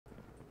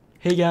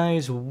Hey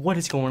guys, what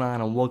is going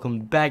on, and welcome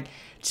back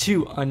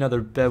to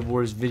another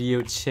Bedwars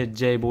video.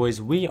 Today,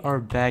 boys, we are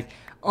back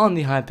on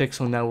the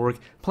Hypixel Network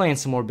playing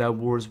some more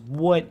Bedwars.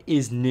 What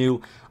is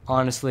new,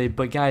 honestly?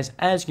 But guys,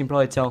 as you can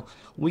probably tell,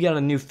 we got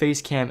a new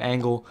Facecam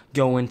angle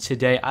going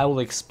today. I will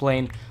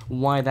explain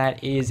why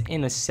that is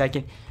in a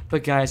second.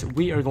 But guys,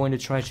 we are going to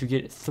try to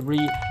get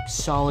 3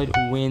 solid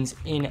wins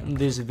in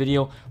this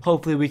video.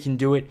 Hopefully we can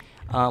do it.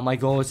 My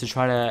goal is to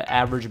try to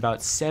average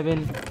about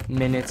 7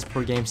 minutes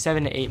per game,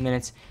 7 to 8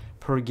 minutes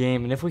per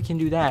game, and if we can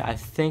do that, I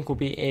think we'll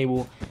be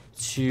able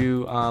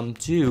to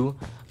do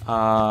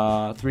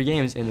 3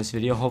 games in this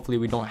video. Hopefully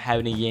we don't have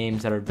any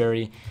games that are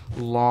very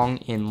long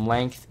in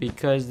length,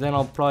 because then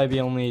I'll probably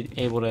be only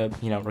able to,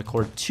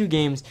 record 2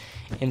 games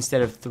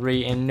instead of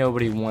 3, and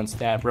nobody wants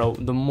that, bro.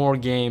 The more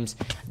games,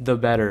 the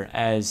better,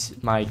 as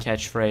my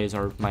catchphrase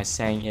or my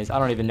saying is. I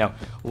don't even know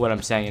what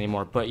I'm saying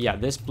anymore, but yeah,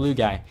 this blue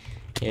guy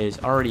is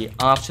already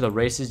off to the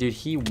races, dude.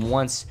 He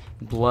wants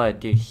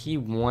blood, dude. He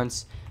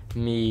wants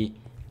me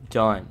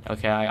done.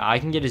 Okay, I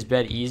can get his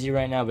bed easy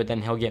right now, but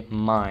then he'll get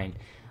mine.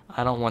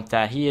 I don't want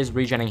that. He is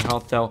regenerating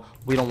health, though.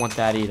 We don't want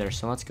that either,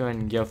 so let's go ahead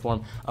and go for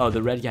him. Oh,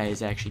 the red guy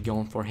is actually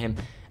going for him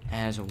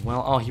as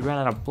well. Oh, he ran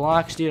out of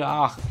blocks, dude.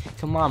 Ah, oh,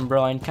 come on,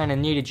 bro. I kind of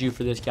needed you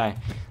for this guy.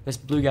 This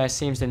blue guy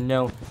seems to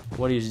know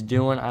what he's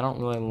doing. I don't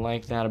really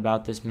like that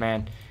about this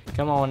man.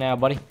 Come on now,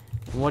 buddy.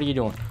 What are you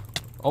doing?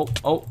 Oh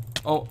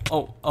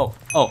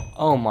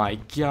my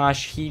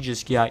gosh, he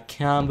just got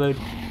comboed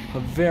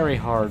very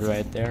hard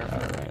right there.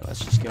 Alright, let's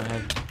just go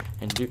ahead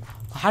and do.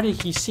 How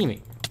did he see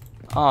me?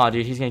 Oh,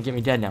 dude, he's gonna get me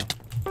dead now.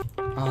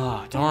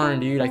 Oh, darn,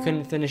 dude, I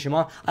couldn't finish him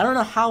off. I don't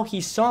know how he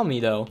saw me,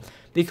 though,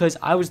 because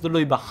I was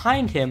literally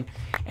behind him,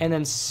 and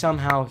then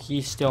somehow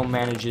he still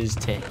manages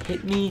to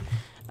hit me.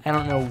 I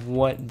don't know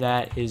what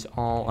that is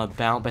all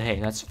about, but hey,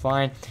 that's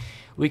fine.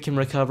 We can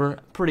recover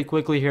pretty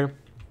quickly here.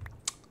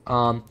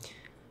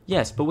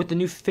 Yes, but with the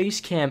new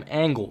Facecam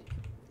angle,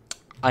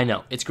 I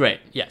know, it's great.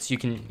 Yes, you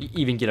can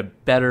even get a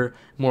better,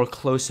 more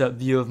close-up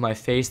view of my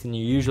face than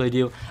you usually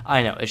do.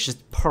 I know, it's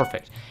just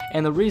perfect.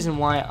 And the reason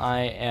why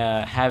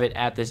I have it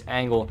at this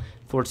angle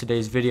for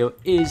today's video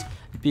is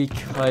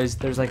because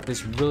there's like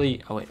this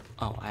really... Oh, wait.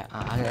 Oh,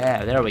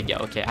 yeah, there we go.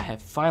 Okay, I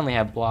finally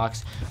have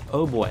blocks.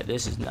 Oh, boy,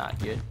 this is not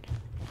good.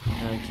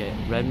 Okay,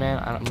 red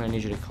man, I'm going to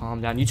need you to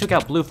calm down. You took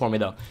out blue for me,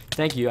 though.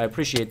 Thank you, I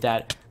appreciate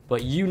that.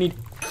 But you need...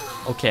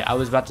 Okay, I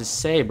was about to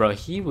say, bro,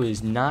 he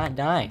was not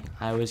dying.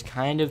 I was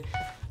kind of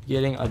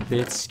getting a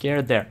bit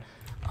scared there.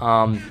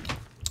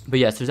 But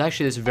yes, there's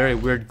actually this very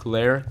weird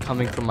glare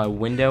coming from my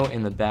window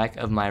in the back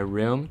of my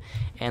room,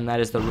 and that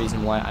is the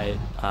reason why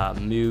I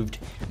moved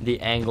the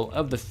angle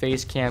of the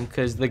face cam,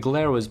 because the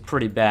glare was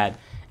pretty bad,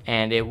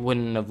 and it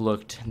wouldn't have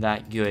looked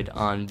that good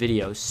on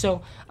video.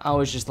 So I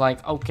was just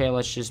like, okay,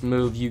 let's just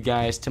move you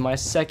guys to my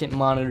second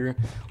monitor,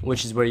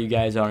 which is where you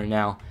guys are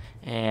now.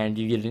 And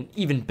you get an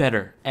even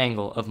better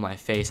angle of my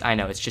face. I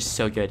know, it's just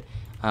so good.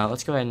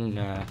 Let's go ahead and...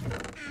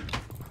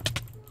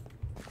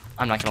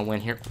 I'm not going to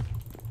win here.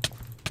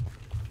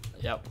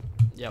 Yep.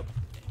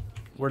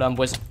 We're done,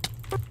 boys.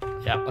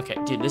 Yep, okay.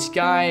 Dude, this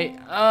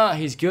guy,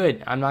 he's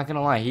good. I'm not going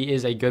to lie. He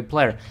is a good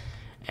player.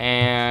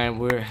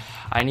 And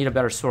I need a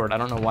better sword. I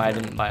don't know why I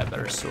didn't buy a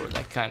better sword.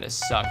 That kind of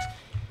sucks.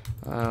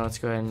 Let's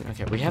go ahead and...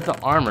 Okay, we have the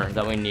armor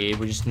that we need.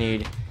 We just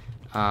need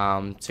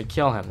to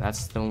kill him.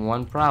 That's the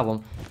one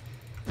problem.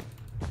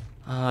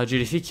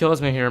 Dude, if he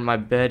kills me here, my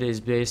bed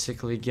is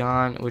basically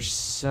gone, which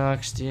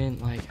sucks,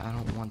 dude. Like, I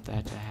don't want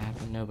that to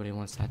happen. Nobody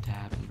wants that to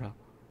happen, bro.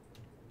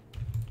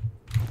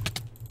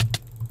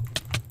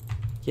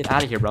 Get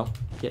out of here, bro.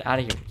 Get out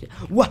of here.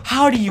 What?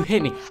 How did you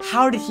hit me?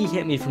 How did he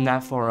hit me from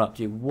that far up,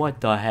 dude?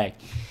 What the heck?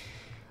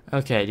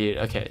 Okay, dude.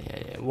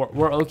 Okay, yeah.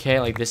 We're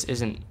okay. Like, this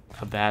isn't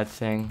a bad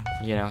thing.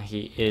 You know,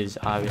 he is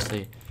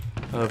obviously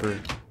over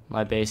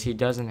my base. He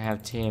doesn't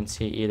have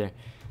TNT either,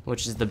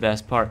 which is the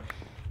best part.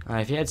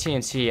 If he had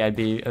TNT, I'd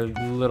be a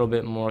little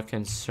bit more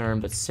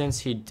concerned, but since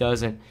he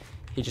doesn't,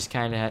 he just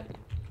kind of had...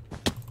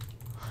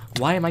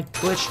 Why am I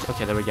glitched?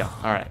 Okay, there we go.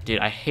 Alright, dude,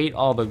 I hate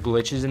all the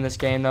glitches in this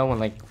game, though, when,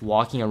 like,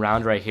 walking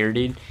around right here,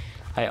 dude.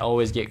 I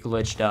always get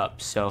glitched up,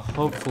 so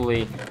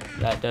hopefully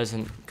that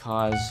doesn't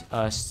cause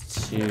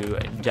us to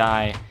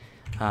die,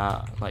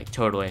 like,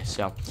 totally.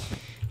 So,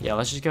 yeah,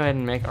 let's just go ahead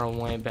and make our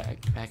way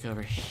back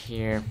over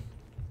here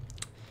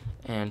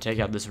and take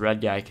out this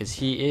red guy, because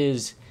he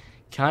is...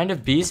 kind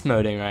of beast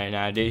moding right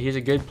now, dude. He's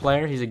a good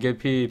player. He's a good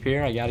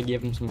PvPer. I gotta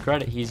give him some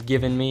credit. He's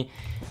given me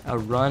a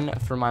run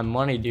for my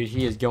money, dude.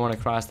 He is going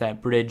across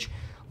that bridge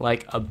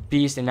like a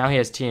beast, and now he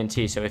has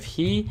TNT. So if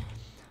he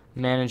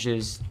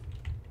manages...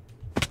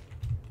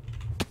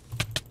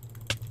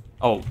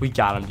 Oh, we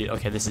got him, dude.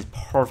 Okay, this is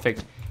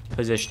perfect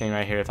positioning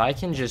right here. If I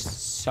can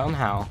just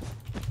somehow,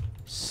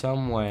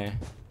 some way,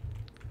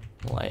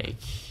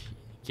 like,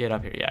 get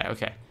up here. Yeah,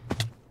 okay.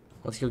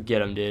 Let's go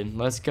get him, dude.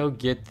 Let's go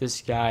get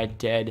this guy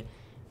dead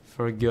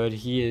for good.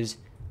 He is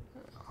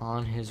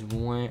on his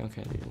way.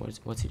 Okay, dude,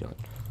 what's he doing?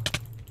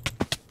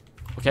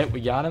 Okay, we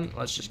got him.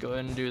 Let's just go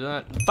ahead and do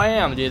that.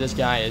 Bam, dude, this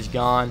guy is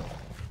gone.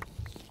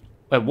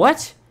 Wait,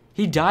 what?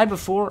 He died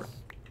before?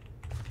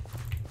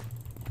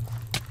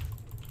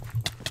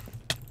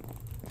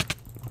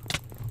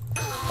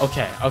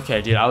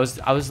 Okay, dude. I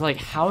was like,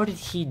 how did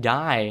he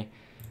die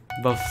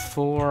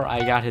before I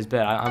got his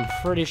bed? I'm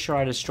pretty sure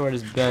I destroyed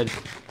his bed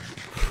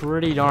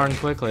pretty darn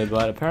quickly,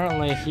 but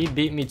apparently he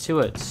beat me to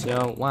it.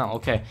 So, wow,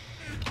 okay.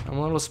 I'm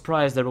a little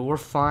surprised there, but we're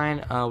fine.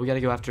 We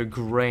gotta go after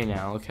Gray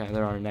now. Okay,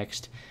 they're our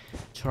next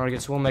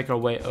targets. We'll make our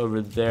way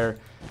over there.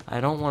 I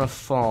don't want to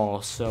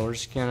fall, so we're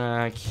just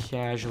gonna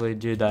casually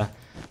do the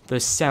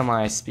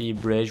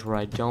semi-speed bridge where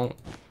I don't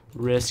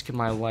risk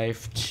my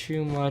life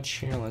too much.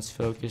 Here, let's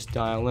focus,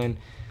 dial in.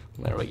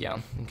 There we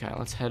go. Okay,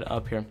 let's head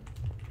up here.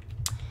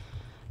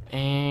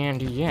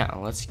 And yeah,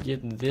 let's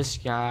get this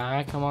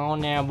guy. Come on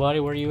now, buddy.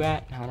 Where you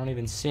at? I don't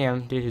even see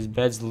him. Dude, his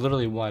bed's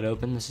literally wide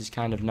open. This is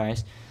kind of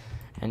nice.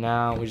 And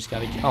now we just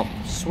gotta get, oh,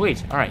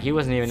 sweet. Alright, he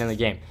wasn't even in the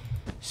game.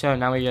 So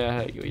now we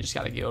just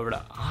gotta get over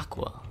to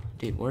Aqua.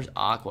 Dude, where's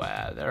Aqua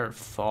at? They're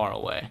far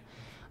away.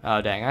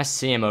 Oh, dang. I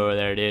see him over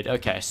there, dude.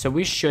 Okay, so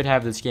we should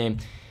have this game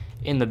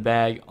in the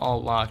bag,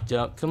 all locked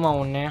up. Come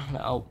on now.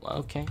 Oh,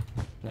 okay.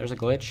 There's a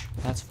glitch.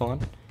 That's fun.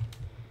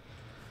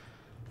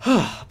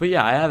 But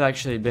yeah, I have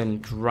actually been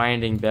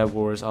grinding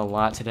Bedwars a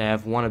lot today.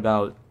 I've won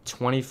about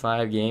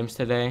 25 games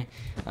today.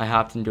 I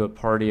hopped into a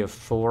party of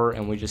 4,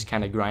 and we just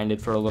kind of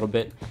grinded for a little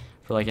bit,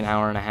 for like an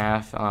hour and a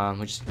half.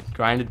 We just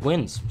grinded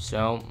wins.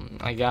 So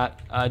I got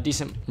a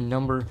decent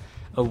number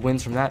of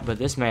wins from that, but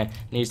this man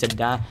needs to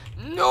die.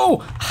 No!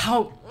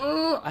 How?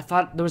 I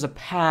thought there was a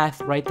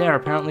path right there.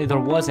 Apparently there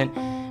wasn't.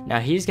 Now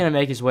he's going to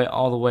make his way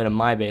all the way to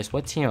my base.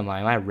 What team am I?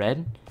 Am I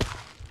red?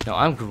 No,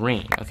 I'm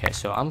green. Okay,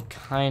 so I'm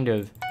kind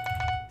of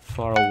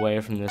far away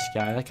from this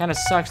guy. That kind of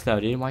sucks though,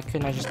 dude. Why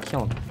couldn't I just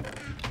kill him?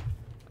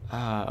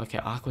 Okay,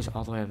 Aqua's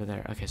all the way over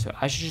there. Okay, so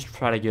I should just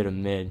try to go to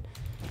mid.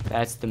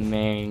 That's the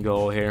main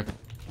goal here.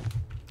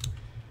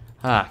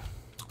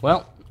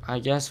 Well, I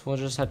guess we'll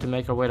just have to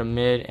make our way to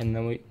mid, and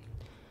then we...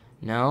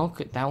 No,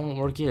 that won't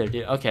work either,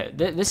 dude. Okay,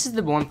 this is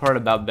the one part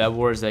about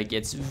Bedwars that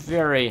gets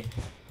very,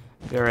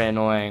 very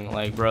annoying.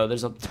 Like, bro,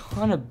 there's a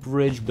ton of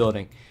bridge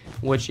building,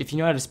 which, if you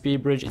know how to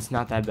speed bridge, it's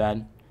not that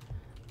bad.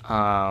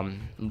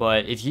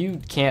 But if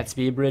you can't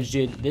speed bridge,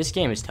 dude, this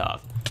game is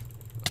tough.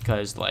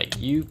 Because, like,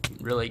 you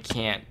really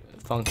can't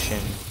function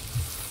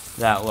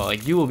that well.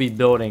 Like, you will be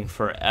building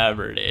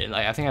forever, dude.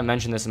 Like, I think I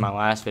mentioned this in my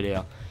last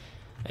video.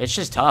 It's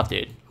just tough,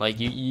 dude. Like,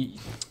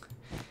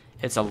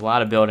 it's a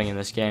lot of building in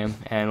this game.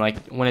 And,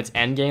 like, when it's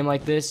end game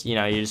like this, you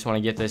know, you just want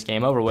to get this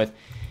game over with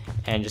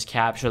and just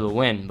capture the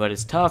win. But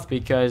it's tough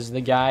because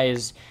the guy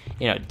is,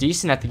 you know,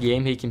 decent at the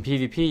game. He can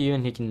PvP you,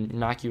 and he can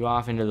knock you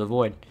off into the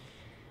void.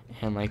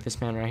 And, like, this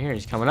man right here,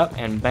 he's coming up,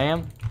 and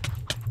bam.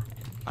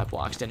 My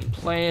blocks didn't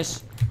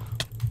place.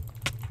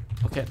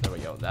 Okay, there we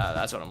go.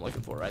 That's what I'm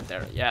looking for right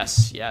there.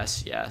 Yes,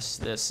 yes, yes.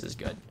 This is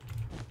good.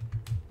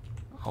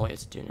 Oh, wait,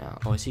 it's due now.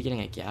 Oh, is he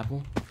getting a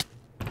gapple?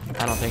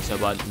 I don't think so,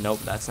 bud. Nope,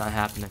 that's not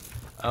happening.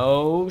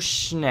 Oh,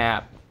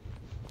 snap.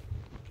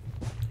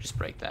 Just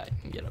break that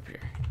and get up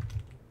here.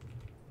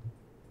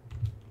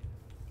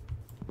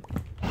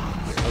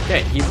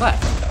 Okay, he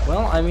left.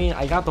 Well, I mean,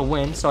 I got the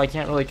win, so I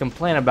can't really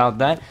complain about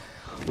that.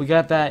 We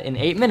got that in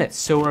 8 minutes,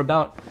 so we're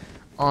about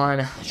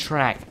on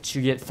track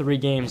to get 3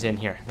 games in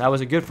here. That was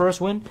a good first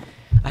win.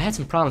 I had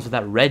some problems with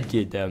that red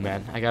kid, though,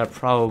 man. I gotta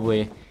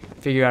probably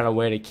figure out a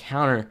way to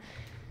counter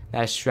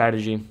that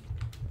strategy.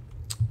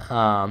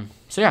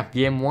 So yeah,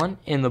 game 1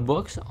 in the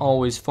books,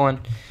 always fun.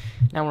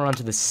 Now we're on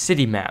to the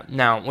city map.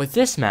 Now, with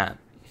this map,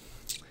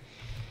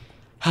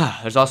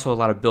 there's also a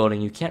lot of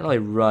building. You can't really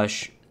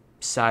rush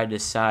side to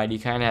side. You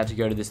kind of have to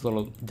go to this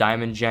little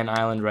diamond gen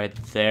island right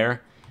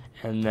there.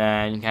 And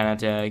then you kind of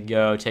have to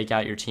go take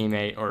out your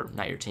teammate, or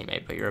not your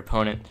teammate, but your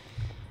opponent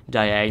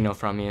diagonal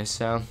from you.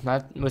 So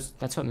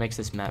that's what makes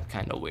this map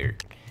kind of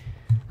weird.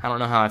 I don't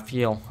know how I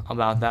feel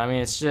about that. I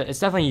mean, it's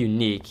definitely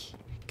unique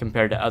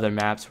compared to other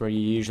maps where you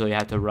usually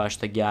have to rush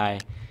the guy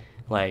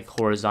like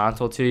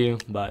horizontal to you.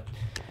 But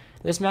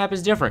this map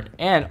is different.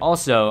 And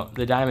also,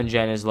 the diamond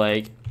gen is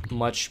like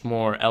much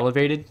more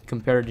elevated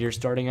compared to your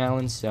starting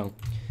island. So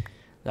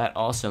that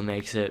also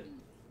makes it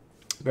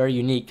very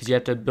unique because you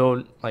have to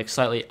build like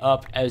slightly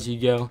up as you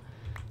go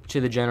to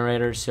the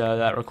generator, so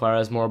that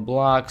requires more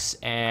blocks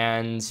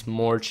and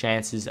more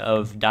chances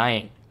of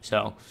dying.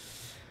 So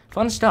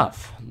fun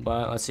stuff.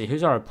 But let's see,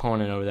 who's our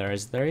opponent over there?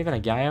 Is there even a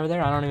guy over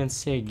there? I don't even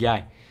see a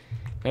guy.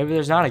 Maybe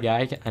there's not a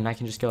guy and I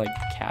can just go like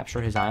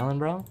capture his island,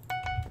 bro.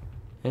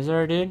 Is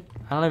there a dude?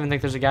 I don't even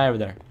think there's a guy over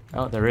there.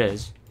 Oh, there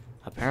is.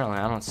 Apparently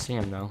I don't see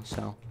him though,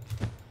 so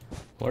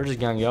we're just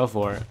gonna go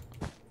for it.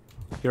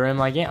 You're in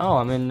my game. Oh,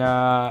 I'm in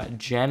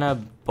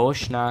Jenna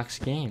Boschnock's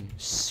game.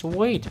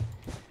 Sweet.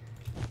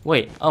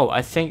 Wait. Oh,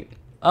 I think.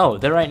 Oh,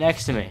 they're right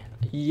next to me.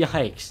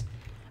 Yikes.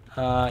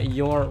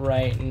 You're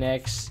right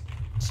next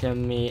to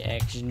me,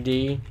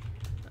 XD.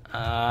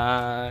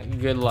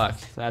 Good luck.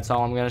 That's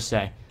all I'm gonna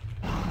say.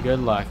 Good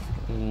luck.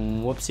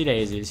 Whoopsie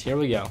daisies. Here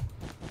we go.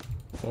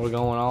 We're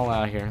going all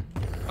out here.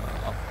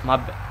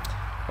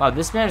 Wow,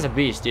 this man is a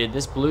beast, dude.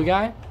 This blue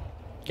guy,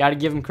 gotta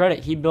give him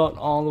credit. He built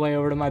all the way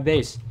over to my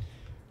base.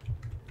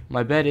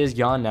 My bed is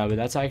gone now, but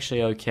that's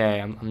actually okay.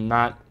 I'm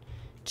not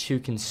too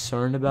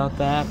concerned about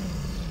that.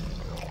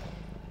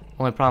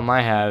 Only problem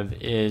I have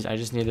is I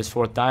just need this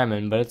 4th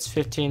diamond, but it's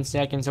 15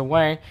 seconds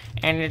away,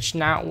 and it's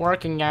not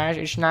working, guys.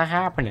 It's not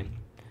happening.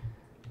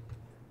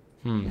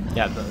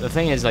 Yeah, the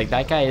thing is, like,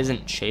 that guy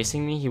isn't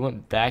chasing me. He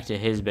went back to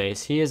his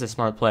base. He is a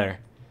smart player.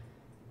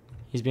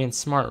 He's being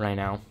smart right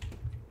now.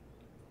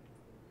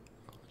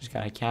 Just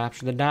gotta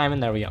capture the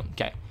diamond. There we go.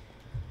 Okay.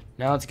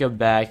 Now let's go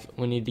back.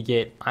 We need to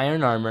get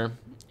iron armor,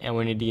 and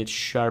we need to get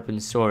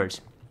sharpened swords.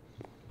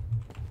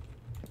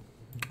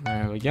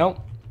 There we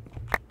go.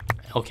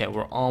 Okay,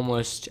 we're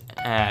almost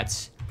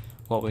at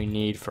what we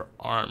need for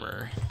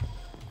armor.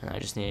 And I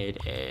just need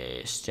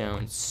a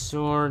stone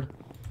sword.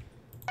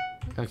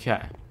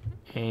 Okay.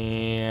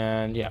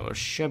 And yeah, we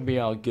should be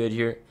all good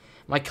here.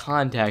 My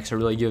contacts are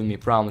really giving me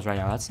problems right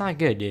now. That's not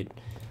good, dude.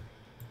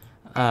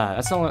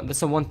 That's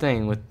the one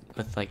thing with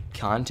like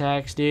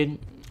contacts, dude.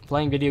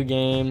 Playing video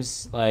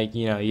games, like,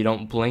 you know, you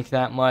don't blink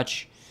that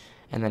much,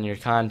 and then your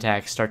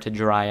contacts start to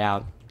dry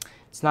out.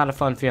 It's not a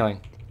fun feeling.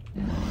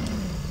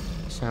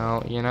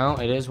 So, you know,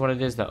 it is what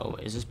it is, though.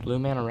 Is this blue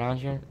man around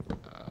here?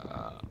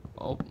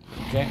 Oh,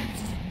 okay.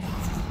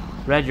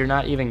 Red, you're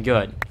not even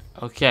good.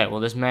 Okay,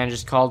 well, this man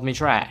just called me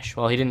trash.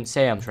 Well, he didn't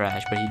say I'm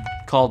trash, but he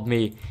called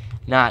me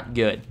not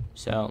good.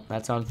 So,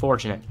 that's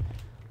unfortunate.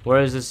 Where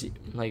is this,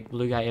 like,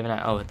 blue guy even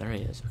at? Oh, there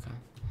he is. Okay.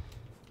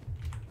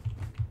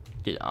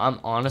 Dude,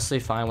 I'm honestly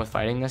fine with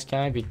fighting this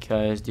guy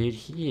because, dude,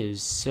 he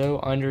is so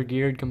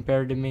undergeared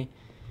compared to me.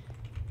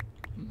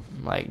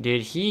 Like,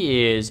 dude,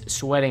 he is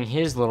sweating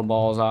his little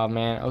balls off,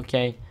 man.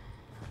 Okay.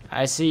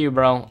 I see you,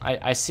 bro.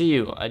 I see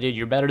you. Dude,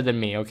 you're better than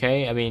me,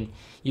 okay? I mean,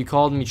 you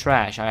called me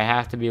trash. I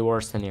have to be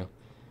worse than you.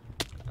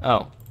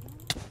 Oh.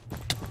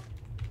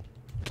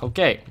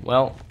 Okay,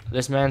 well,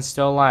 this man's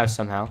still alive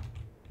somehow.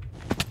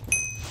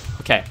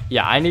 Okay,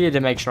 yeah, I needed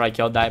to make sure I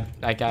killed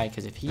that guy,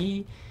 because if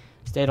he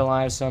stayed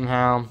alive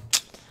somehow,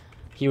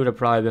 he would have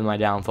probably been my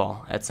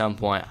downfall at some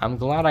point. I'm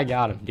glad I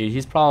got him, dude.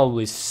 He's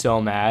probably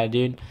so mad,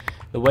 dude.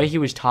 The way he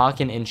was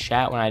talking in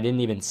chat when I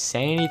didn't even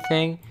say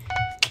anything.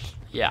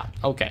 Yeah,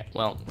 okay,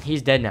 well,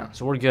 he's dead now,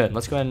 so we're good.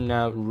 Let's go ahead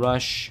and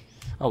rush.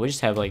 Oh, we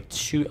just have like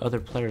 2 other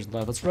players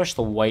left. Let's rush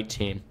the white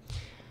team,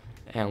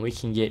 and we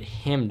can get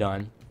him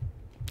done.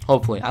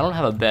 Hopefully. I don't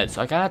have a bed, so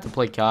I gotta have to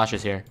play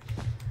cautious here.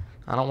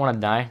 I don't want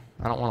to die.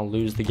 I don't want to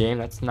lose the game.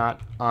 That's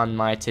not on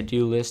my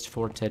to-do list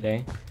for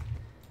today.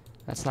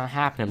 That's not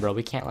happening, bro.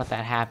 We can't let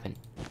that happen.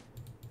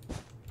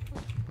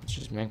 Let's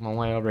just make my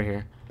way over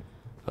here.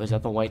 Oh, is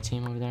that the white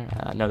team over there?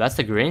 No, that's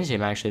the green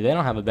team, actually. They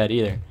don't have a bed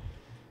either.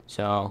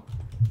 So,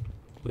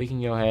 we can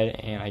go ahead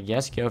and, I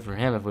guess, go for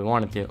him if we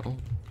wanted to.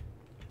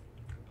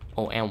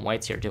 Oh, and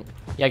white's here, too.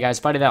 Yeah, guys,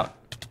 fight it out.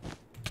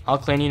 I'll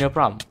clean you, no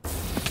problem.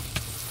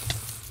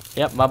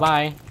 Yep,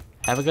 bye-bye.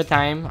 Have a good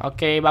time.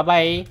 Okay,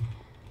 bye-bye.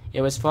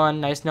 It was fun.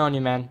 Nice knowing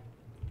you, man.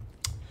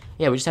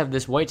 Yeah, we just have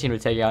this white team to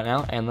take out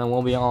now, and then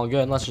we'll be all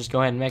good. Let's just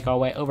go ahead and make our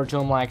way over to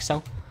him like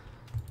so.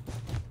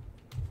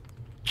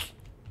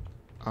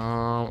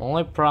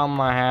 Only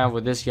problem I have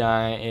with this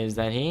guy is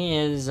that he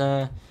is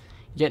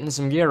getting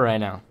some gear right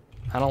now.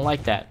 I don't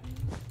like that.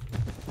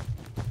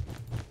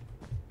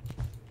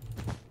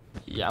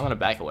 Yeah, I'm gonna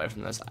back away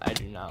from this. I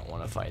do not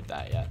want to fight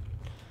that yet.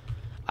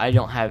 I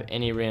don't have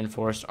any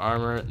reinforced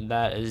armor.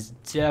 That is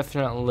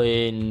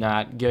definitely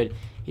not good.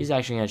 He's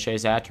actually gonna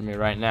chase after me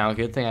right now.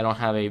 Good thing I don't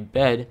have a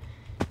bed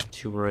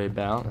to worry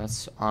about.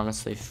 That's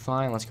honestly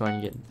fine. Let's go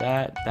ahead and get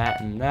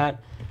that, and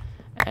that.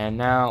 And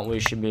now we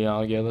should be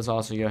all good. Let's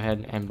also go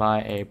ahead and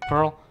buy a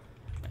pearl.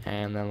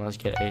 And then let's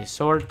get a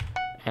sword.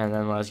 And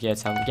then let's get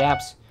some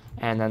gaps.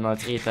 And then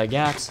let's eat the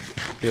gaps.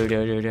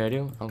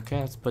 Okay,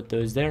 let's put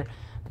those there.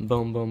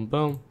 Boom, boom,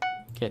 boom.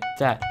 Get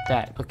that.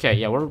 Okay,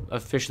 yeah, we're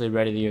officially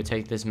ready to go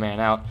take this man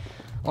out.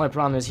 Only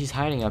problem is he's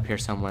hiding up here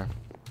somewhere.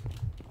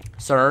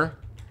 Sir,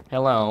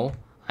 hello.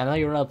 I know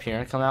you're up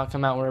here. Come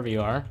out wherever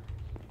you are.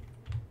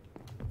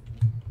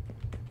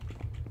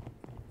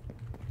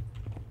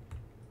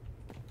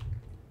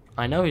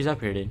 I know he's up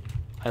here, dude.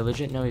 I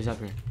legit know he's up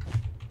here.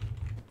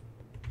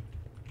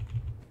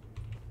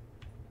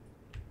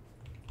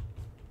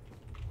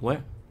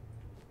 Where?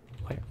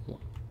 Okay,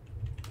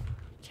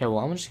 well,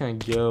 I'm just gonna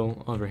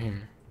go over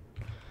here.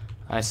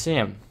 I see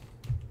him.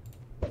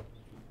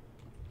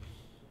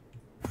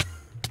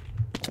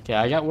 Okay,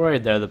 I got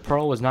worried there. The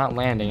pearl was not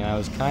landing. I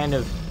was kind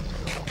of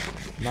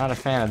not a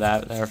fan of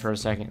that there for a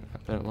second.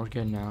 But we're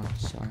good now,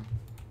 so.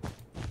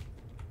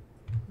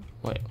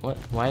 Wait, what?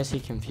 Why is he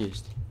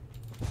confused?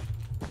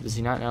 Does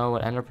he not know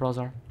what ender pearls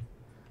are?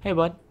 Hey,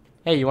 bud.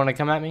 Hey, you want to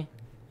come at me?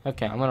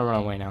 Okay, I'm gonna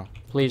run away now.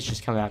 Please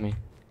just come at me.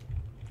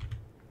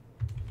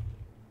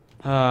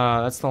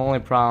 That's the only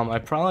problem. I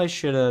probably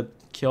should have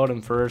killed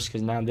him first,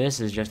 because now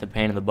this is just a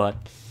pain in the butt.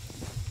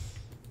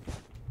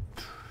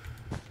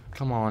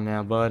 Come on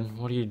now, bud.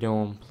 What are you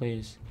doing?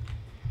 Please.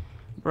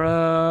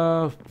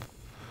 Bro.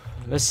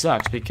 This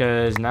sucks,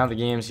 because now the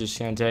game's just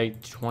gonna take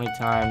 20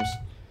 times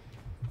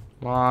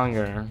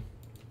longer.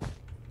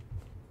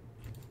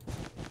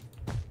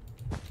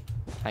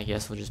 I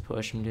guess we'll just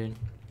push him, dude.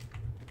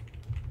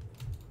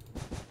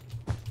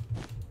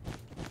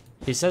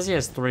 He says he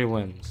has 3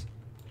 wins.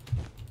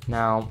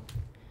 Now,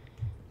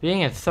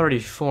 Being a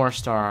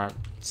 34-star,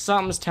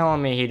 something's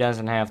telling me he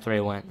doesn't have 3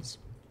 wins.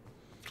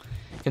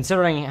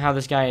 Considering how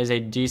this guy is a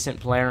decent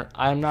player,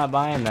 I'm not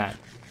buying that.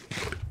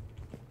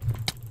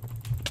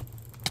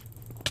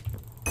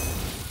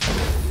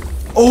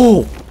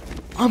 Oh!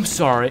 I'm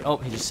sorry. Oh,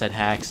 he just said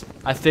hacks.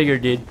 I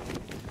figured, dude.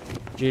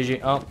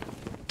 GG. Oh.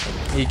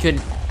 He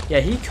couldn't. Yeah,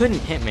 he couldn't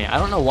hit me. I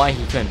don't know why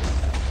he couldn't.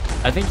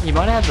 I think he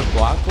might have the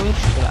block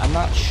glitch, but I'm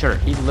not sure.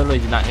 He literally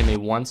did not hit me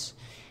once.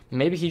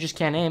 Maybe he just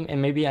can't aim,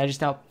 and maybe I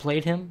just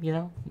outplayed him, you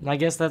know? I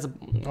guess that's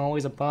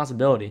always a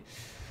possibility.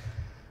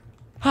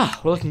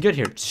 We're looking good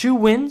here. 2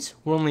 wins.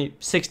 We're only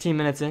 16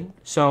 minutes in.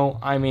 So,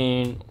 I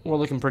mean, we're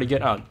looking pretty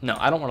good. Oh, no,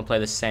 I don't want to play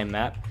the same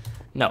map.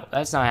 No,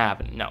 that's not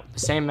happening. No, the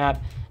same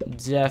map,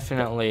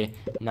 definitely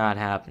not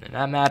happening.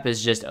 That map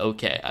is just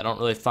okay. I don't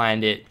really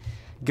find it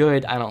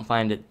good. I don't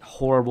find it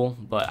horrible,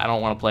 but I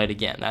don't want to play it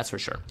again. That's for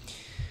sure.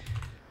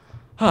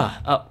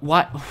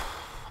 What?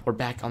 We're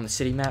back on the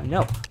city map?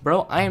 No,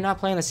 bro, I am not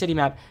playing the city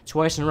map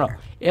twice in a row.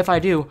 If I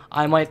do,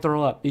 I might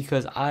throw up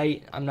because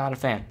I'm not a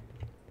fan.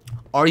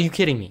 Are you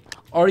kidding me?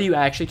 Are you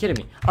actually kidding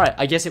me? Alright,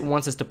 I guess it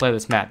wants us to play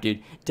this map,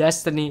 dude.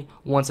 Destiny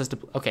wants us to...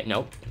 Okay,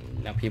 no.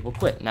 Now people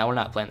quit. Now we're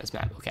not playing this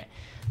map. Okay.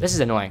 This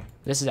is annoying.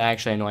 This is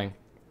actually annoying.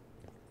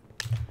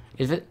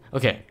 Is it?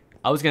 Okay.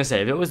 I was going to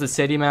say, if it was the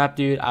city map,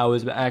 dude, I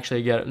was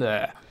actually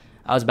I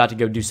was about to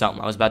go do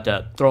something. I was about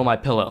to throw my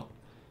pillow.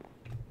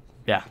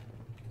 Yeah.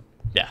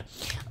 Yeah.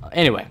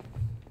 Anyway.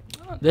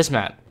 This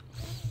map.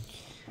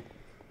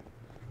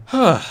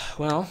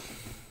 Well...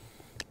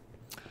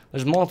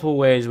 There's multiple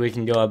ways we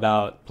can go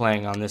about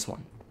playing on this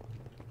one.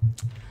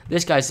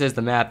 This guy says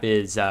the map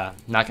is, not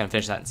going to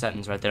finish that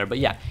sentence right there, but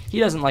yeah, he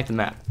doesn't like the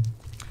map.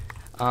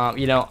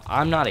 You know,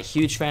 I'm not a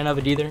huge fan of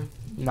it either,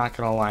 not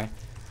going to lie.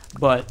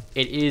 But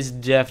it is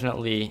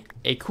definitely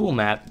a cool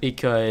map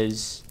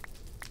because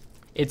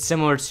it's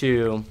similar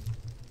to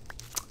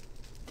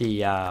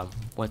the,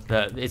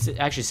 it's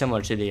actually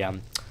similar to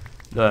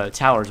the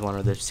Towers one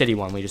or the City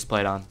one we just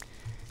played on.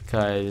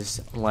 Because,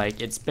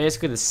 like, it's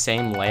basically the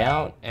same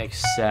layout,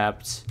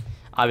 except,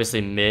 obviously,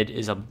 mid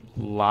is a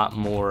lot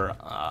more,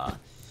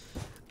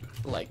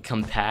 like,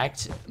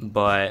 compact,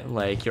 but,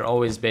 like, you're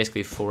always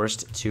basically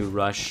forced to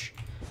rush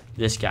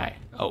this guy.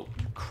 Oh,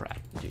 crap,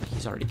 dude,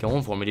 he's already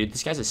going for me, dude.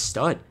 This guy's a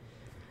stud.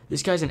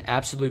 This guy's an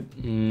absolute...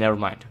 Never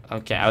mind.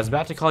 Okay, I was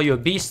about to call you a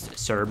beast,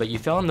 sir, but you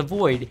fell in the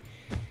void,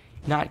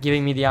 not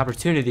giving me the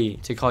opportunity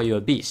to call you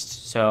a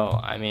beast. So,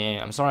 I mean,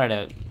 I'm sorry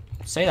to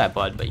say that,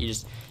 bud, but you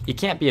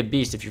can't be a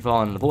beast if you're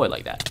falling in the void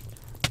like that.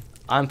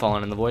 I'm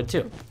falling in the void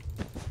too.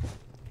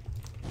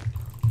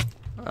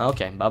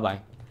 Okay, bye-bye.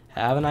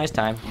 Have a nice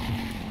time.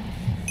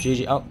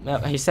 GG. Oh, no,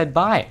 he said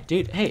bye.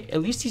 Dude, hey, at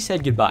least he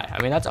said goodbye.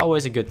 I mean, that's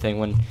always a good thing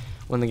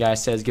when the guy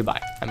says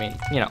goodbye. I mean,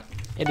 you know,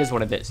 it is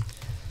what it is.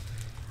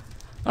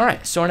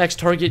 Alright, so our next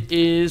target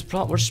is...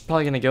 we're just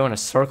probably going to go in a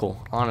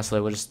circle,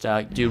 honestly. We'll just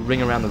do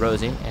ring around the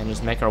rosy and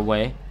just make our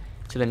way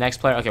to the next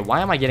player. Okay, why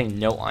am I getting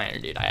no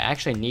iron, dude? I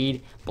actually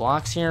need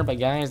blocks here, but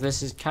guys,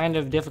 this is kind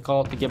of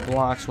difficult to get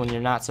blocks when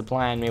you're not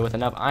supplying me with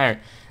enough iron.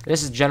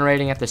 This is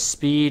generating at the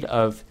speed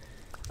of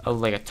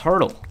like a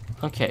turtle.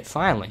 Okay,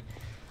 finally.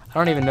 I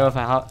don't even know if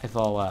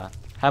I'll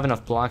have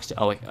enough blocks to...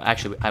 Oh,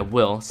 actually, I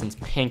will, since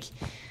Pink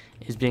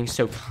is being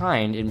so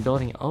kind in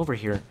building over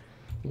here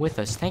with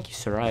us. Thank you,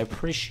 sir. I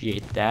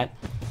appreciate that.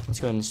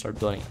 Let's go ahead and start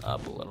building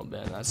up a little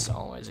bit. That's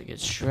always a good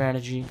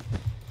strategy.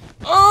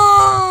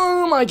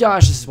 Oh my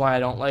gosh, this is why I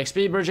don't like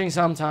speed bridging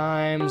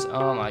sometimes.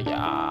 Oh my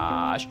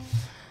gosh.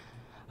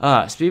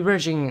 Speed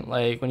bridging,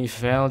 like, when you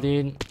fail,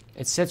 dude,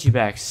 it sets you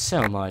back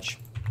so much.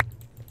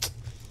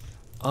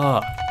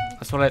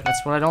 That's what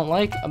I don't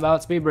like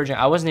about speed bridging.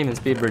 I wasn't even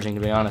speed bridging,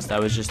 to be honest. I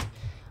was just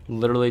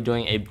literally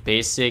doing a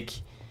basic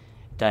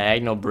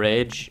diagonal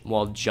bridge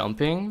while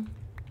jumping,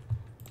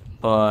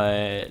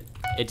 but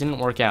it didn't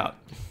work out,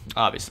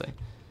 obviously.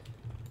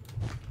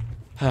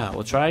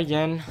 We'll try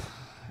again.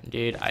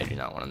 Dude, I do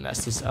not want to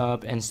mess this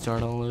up and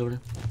start all over.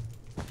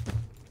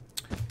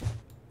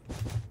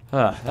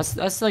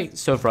 That's like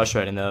so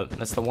frustrating though.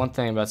 That's the one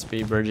thing about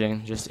speed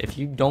bridging. Just if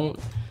you don't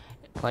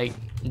like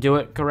do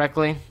it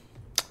correctly,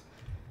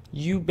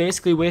 you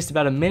basically waste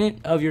about a minute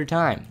of your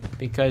time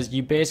because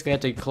you basically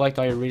have to collect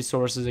all your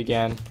resources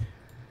again,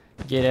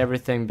 get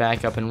everything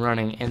back up and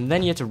running, and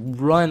then you have to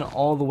run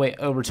all the way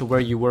over to where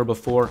you were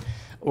before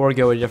or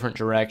go a different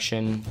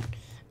direction.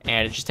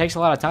 And it just takes a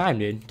lot of time,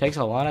 dude. It takes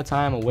a lot of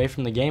time away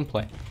from the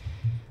gameplay.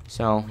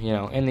 So, you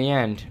know, in the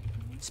end,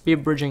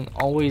 speed bridging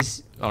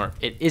always, or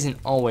it isn't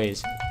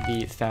always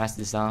the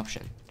fastest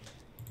option.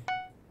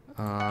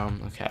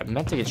 Okay, I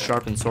meant to get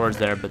sharpened swords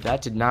there, but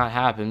that did not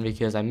happen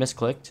because I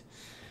misclicked.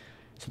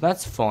 So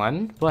that's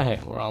fun. But hey,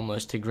 we're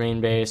almost to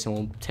green base, and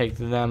we'll take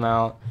them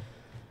out.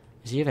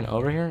 Is he even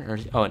over here? Or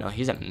oh, no,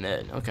 he's at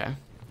mid. Okay.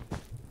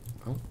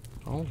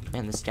 Oh,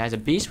 man, this guy's a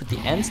beast with the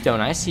end stone.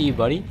 I see you,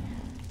 buddy.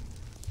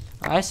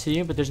 I see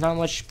you, but there's not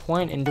much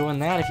point in doing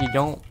that if you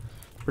don't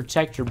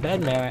protect your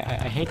bed, man.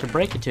 I hate to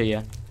break it to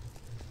you.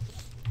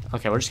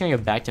 Okay, we're just going to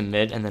go back to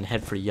mid and then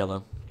head for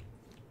yellow.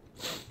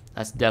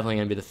 That's definitely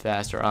going to be the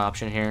faster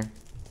option here.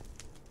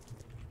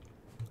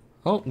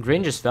 Oh,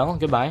 green just fell.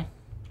 Goodbye.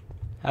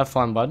 Have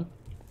fun, bud.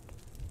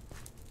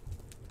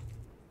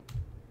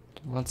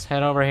 Let's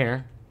head over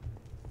here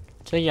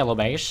to yellow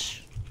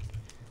base.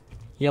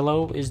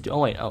 Yellow is... Oh,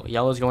 wait. Oh,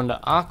 yellow's going to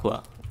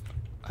aqua.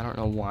 I don't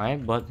know why,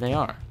 but they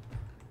are.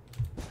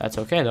 That's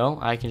okay, though.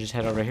 I can just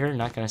head over here.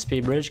 Not going to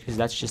speed bridge because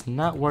that's just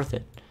not worth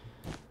it.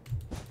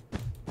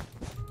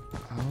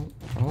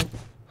 Oh.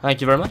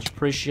 Thank you very much.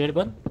 Appreciate it,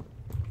 bud.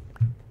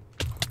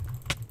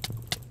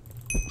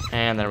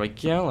 And there we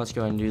go. Let's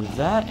go and do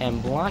that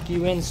and block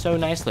you in so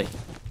nicely.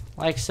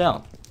 Like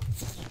so.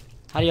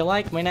 How do you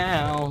like me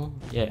now?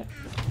 Yeah.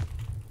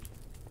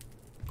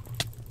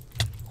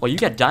 Oh, you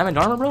got diamond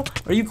armor, bro?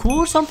 Are you cool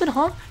or something,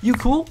 huh? You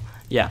cool?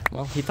 Yeah,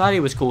 well, he thought he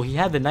was cool. He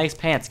had the nice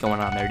pants going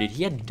on there, dude.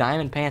 He had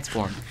diamond pants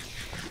for him.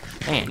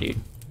 Man,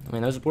 dude. I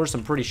mean, those were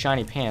some pretty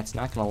shiny pants,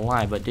 not gonna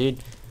lie. But,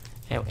 dude,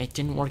 it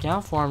didn't work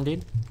out for him,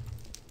 dude.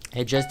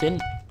 It just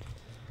didn't.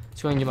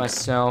 Let's go and get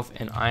myself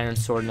an iron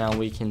sword now.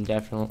 We can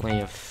definitely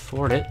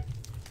afford it.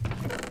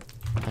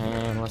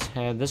 And let's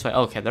head this way.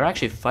 Okay, they're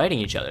actually fighting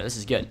each other. This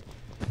is good.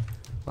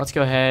 Let's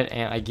go ahead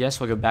and I guess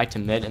we'll go back to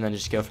mid and then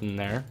just go from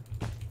there.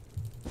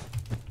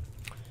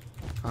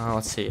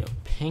 Let's see.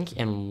 Pink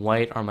and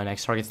white are my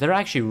next targets. They're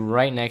actually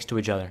right next to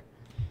each other.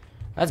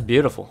 That's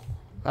beautiful.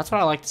 That's what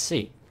I like to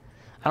see.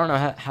 I don't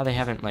know how they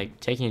haven't,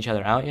 like, taken each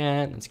other out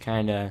yet. It's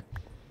kind of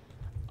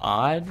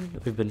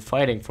odd. We've been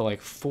fighting for,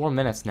 like, 4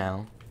 minutes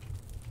now.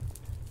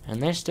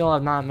 And they still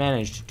have not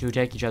managed to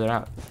take each other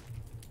out.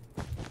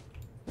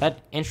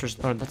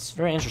 That's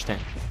very interesting,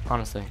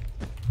 honestly.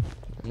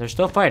 And they're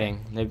still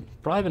fighting. They've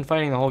probably been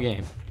fighting the whole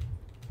game.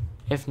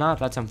 If not,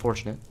 that's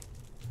unfortunate.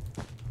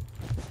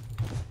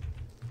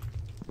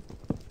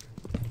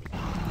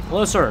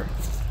 Hello, sir.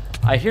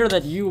 I hear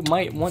that you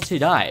might want to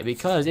die,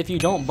 because if you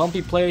don't,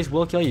 BumpyPlays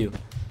will kill you.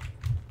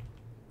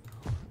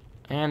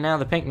 And now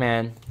the pink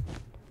man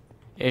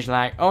is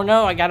like, oh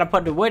no, I gotta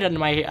put the wood on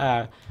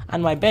my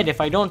bed. If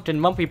I don't,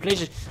 then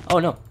BumpyPlays. Oh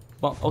no.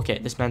 Well, okay,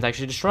 this man's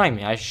actually destroying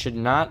me. I should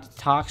not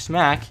talk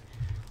smack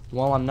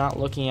while I'm not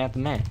looking at the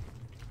man.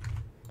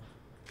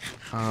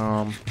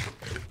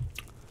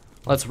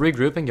 Let's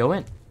regroup and go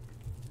in.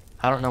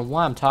 I don't know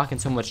why I'm talking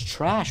so much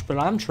trash, but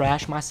I'm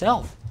trash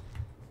myself.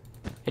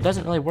 It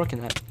doesn't really work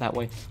in that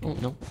way. Oh,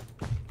 no.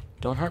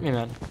 Don't hurt me,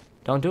 man.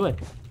 Don't do it.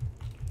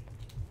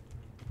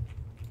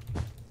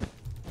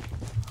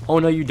 Oh,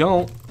 no, you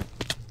don't.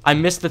 I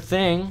missed the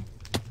thing.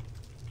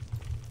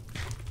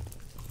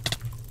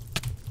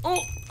 Oh,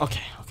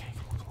 okay. Come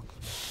on.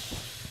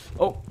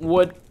 Oh,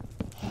 wood.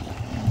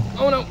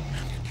 Oh, no.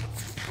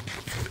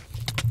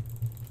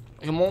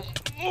 Come on.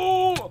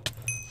 Oh,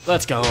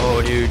 let's go,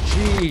 dude.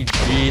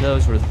 GG.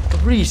 Those were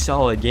 3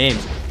 solid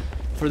games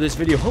for this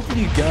video.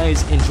 Hopefully you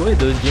guys enjoyed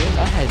those games.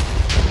 I had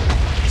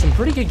some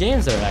pretty good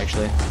games there,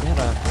 actually. We have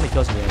how many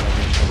kills did we have?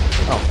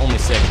 Oh, only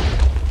 6.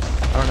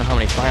 I don't know how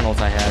many finals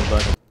I had,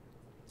 but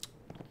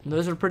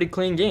those are pretty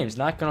clean games,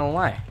 not gonna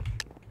lie.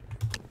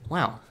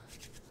 Wow.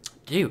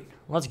 Dude,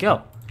 let's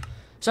go.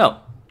 So,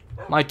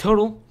 my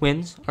total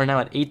wins are now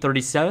at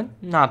 837.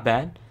 Not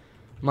bad.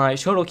 My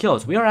total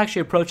kills. We are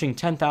actually approaching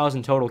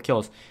 10,000 total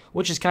kills,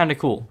 which is kind of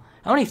cool.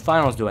 How many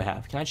finals do I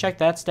have? Can I check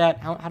that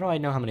stat? How do I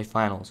know how many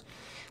finals?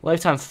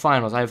 Lifetime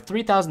finals. I have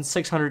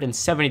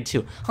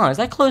 3,672. Huh, is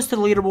that close to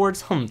the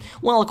leaderboards?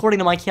 Well, according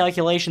to my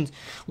calculations,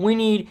 we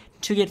need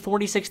to get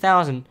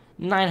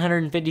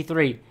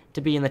 46,953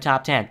 to be in the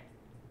top 10.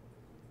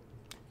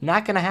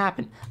 Not gonna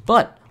happen.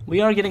 But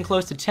we are getting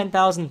close to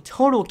 10,000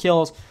 total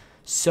kills,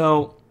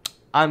 so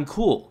I'm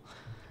cool.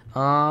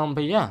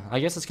 But yeah, I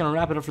guess that's gonna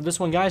wrap it up for this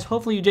one, guys.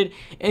 Hopefully you did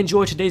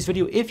enjoy today's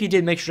video. If you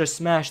did, make sure to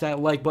smash that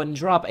like button.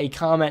 Drop a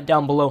comment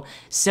down below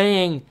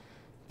saying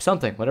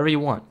something, whatever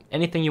you want,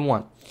 anything you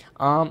want.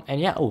 And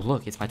yeah, oh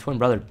look, it's my twin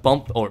brother,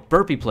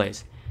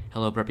 BumpyPlays.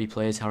 Hello,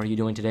 BumpyPlays. How are you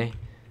doing today?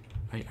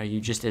 Are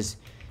you just as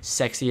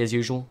sexy as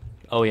usual?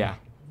 Oh yeah,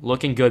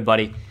 looking good,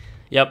 buddy.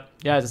 Yep,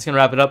 guys, that's gonna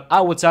wrap it up.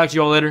 I will talk to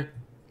you all later.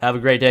 Have a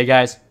great day,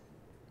 guys.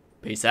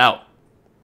 Peace out.